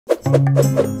We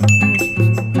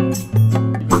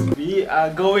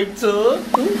are going to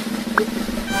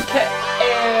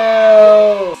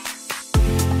KL.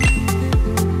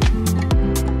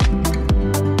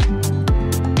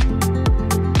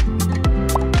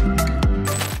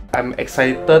 I'm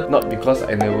excited not because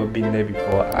I never been there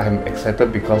before. I'm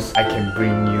excited because I can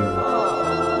bring you.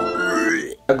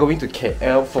 We're going to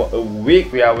KL for a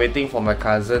week. We are waiting for my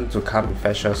cousin to come to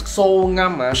fetch us. So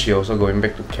ngam. She also going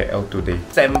back to KL today.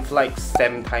 Same flight,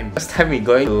 same time. First time we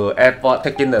going to airport,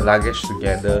 taking the luggage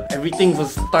together. Everything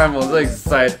first time, I was so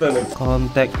excited.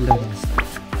 Contact lens.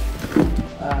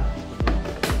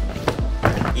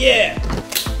 Yeah!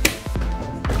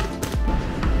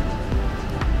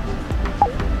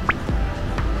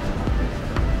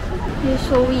 You're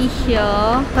so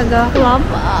here. Aku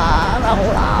lapar.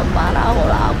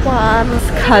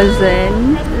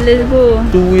 Cousin, let's go.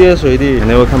 2 years already. I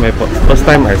never come airport. First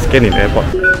time I scan in airport.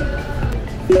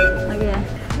 Okay.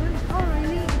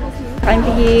 Kami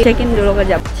pergi check in dulu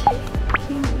kejap.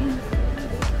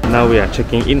 Now we are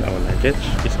checking in our luggage.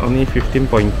 It's only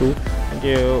 15.2. Thank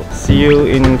you. See you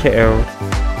in KL.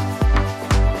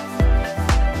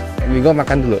 We go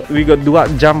makan dulu. We got 2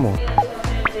 jam.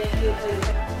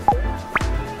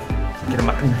 Kita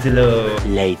makan dulu.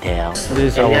 Later.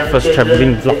 This is our first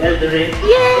traveling vlog.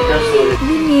 Yay!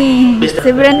 Ini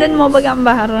si Brandon mau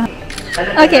bergambar.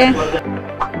 Okay.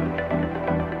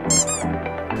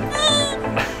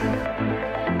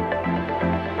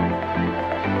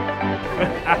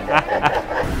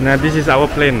 Nah, this is our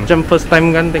plane. Macam first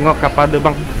time kan tengok kapal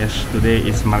terbang. Yes, today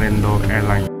is Malendo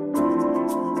Airline.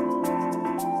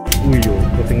 Uyo,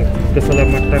 kau tengok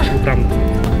keselamatan utama.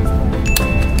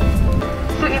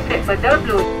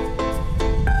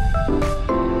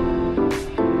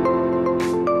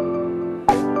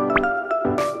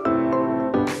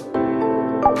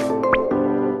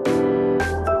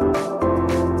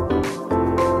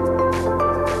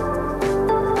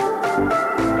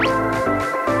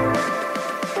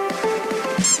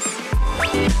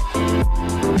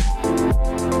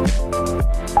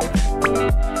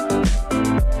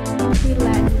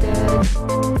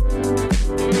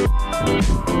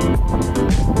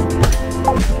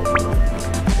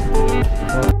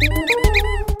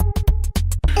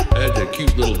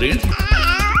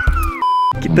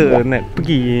 Kita nak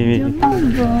pergi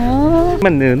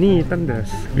mana ni tandas?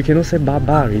 We cannot say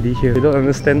Baba already here. They don't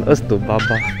understand us to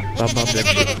Baba. Baba black.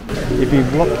 If we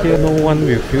vlog here, no one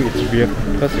will feel it's weird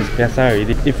because it's biasa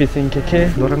already. If it's in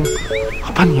KK, orang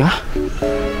apa ni ya?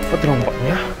 Apa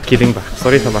terombaknya? Kidding bah.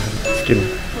 Sorry sabah. Skin.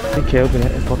 Ini KL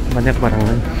punya airport banyak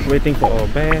barangan. Waiting for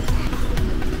our bag.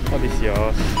 What is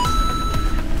yours?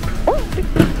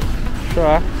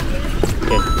 Sure.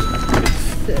 Okay.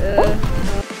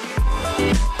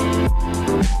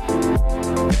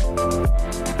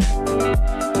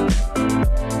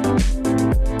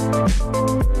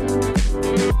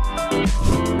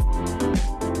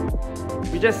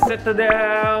 Just settle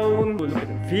down. Look at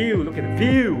the view, look at the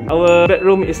view. Our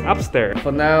bedroom is upstairs. For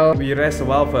now, we rest a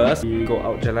while first. We go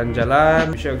out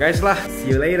jalan-jalan. Show you guys lah.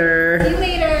 See you later. See you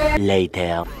later.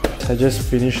 Later. I just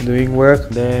finished doing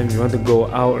work. Then we want to go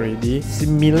out already. Si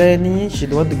Mille ni, she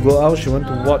don't want to go out. She want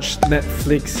to watch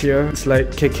Netflix here. It's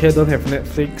like KK don't have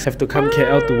Netflix. Have to come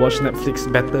KL to watch Netflix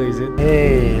better, is it?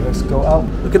 Hey, let's go out.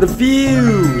 Look at the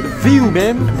view. The view,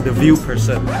 man. I'm the view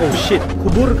person. Oh shit,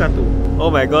 kubur ka tu? Oh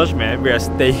my gosh, man. We are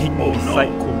staying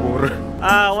beside kubur.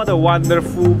 Ah, what a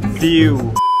wonderful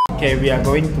view. Okay, we are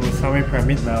going to Samay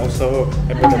Pyramid now. So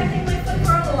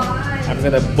I'm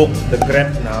gonna book the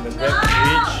Grab now. The Grab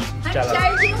reach. I'm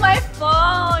charging my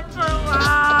phone for a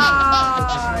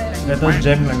while. Later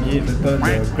jam lagi, later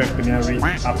the Grab punya reach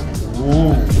up.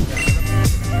 Ooh.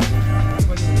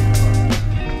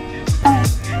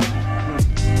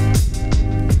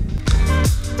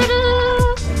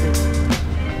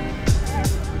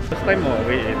 First time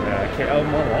we in KL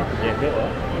Mall,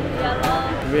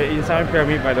 we're in Samay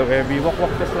Pyramid by the way. We walk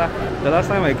first lah. The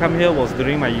last time I come here was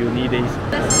during my uni days.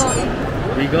 Let's go in.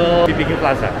 We go BBQ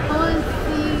Plaza.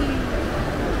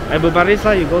 I berbaris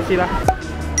lah, you go see lah.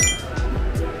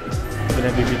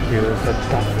 Punya BBQ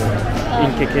sedap lah.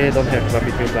 In KK don't have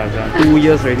BBQ Plaza. 2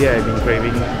 years already I've been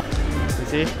craving. You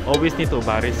see, always need to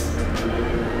baris.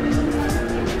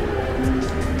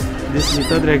 This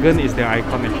little dragon is their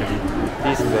icon actually.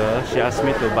 This girl, she asked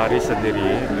me to baris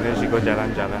sendiri, and then she go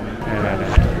jalan-jalan.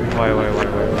 Why?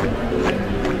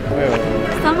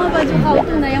 Sama baju kau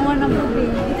tu na yang warna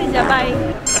putih. Itu je, bye.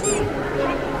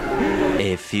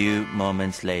 A few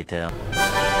moments later.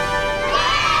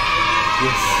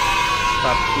 Yes,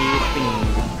 start eating.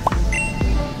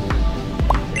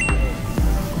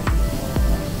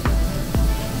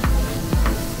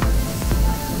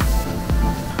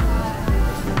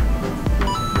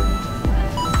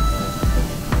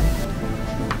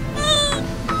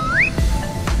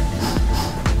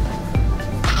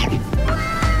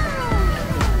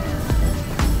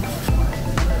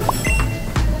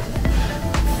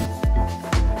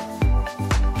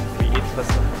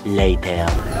 later.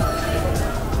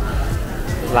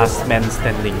 Last man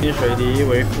standing. Finish already,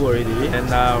 very full already. And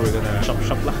now we're gonna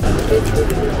shop lah.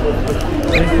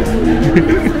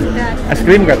 Ice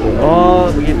cream gak tuh?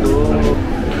 Oh begitu.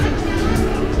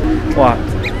 Wah,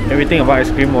 everything about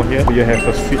ice cream over here. You have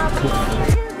a sweet tooth.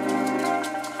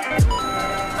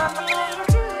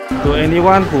 To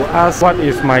anyone who asks what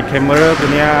is my camera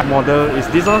punya model, is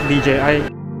this all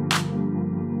DJI.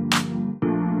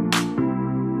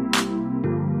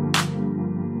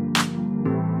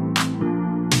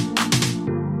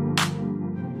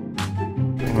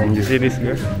 You see this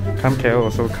girl? Come KL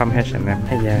also come H&M.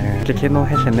 Yeah. KK no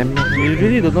H&M. You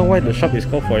really don't know why the shop is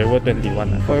called Forever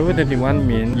 21. Forever 21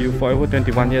 means you forever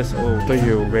 21 years old, so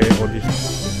you wear all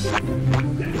this.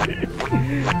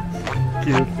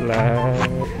 Cute lah.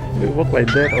 It work like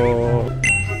that or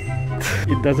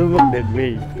it doesn't work that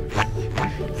way.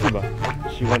 See ba?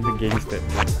 She want the gangster.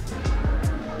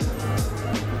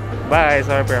 Bye,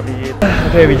 sorry for a bit.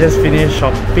 Okay, we just finished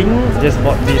shopping. Just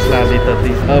bought this little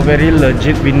thing. A very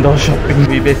legit window shopping.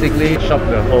 We basically shopped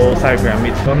the whole side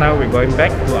pyramid. So now we're going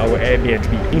back to our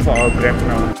Airbnb. Looking for our Grab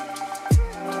now.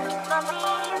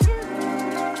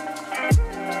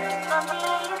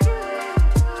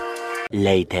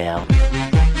 Later.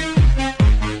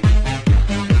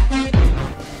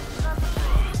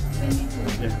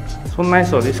 Yeah. So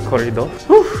nice this corridor.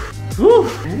 Woo. Woo.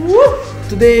 Woo.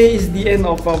 Today is the end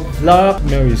of our vlog.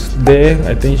 Mel is there.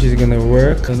 I think she's gonna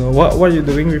work. I don't know what are you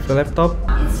doing with the laptop?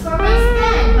 It's for my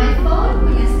stand. My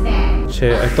phone will stand.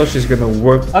 I thought she's gonna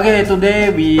work. Okay,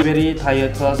 today we very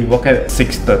tired because we woke up at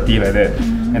 6:30 like that.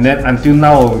 And then until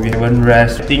now we haven't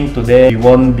rest. I think today we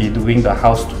won't be doing the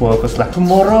house tour first lah.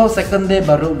 Tomorrow, second day,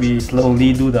 baru we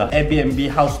slowly do the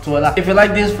Airbnb house tour lah. If you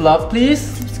like this vlog,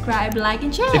 please Subscribe, like,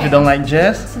 and share. If you don't like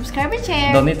Jess, subscribe and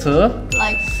share. don't need to.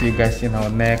 Like. See you guys in our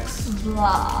next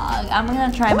Vlog. I'm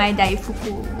gonna try my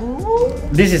daifuku.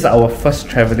 This is our first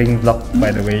traveling vlog,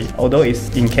 by the way. Although it's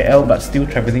in KL, but still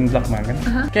traveling vlog, man.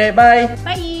 Okay, bye.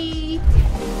 Bye.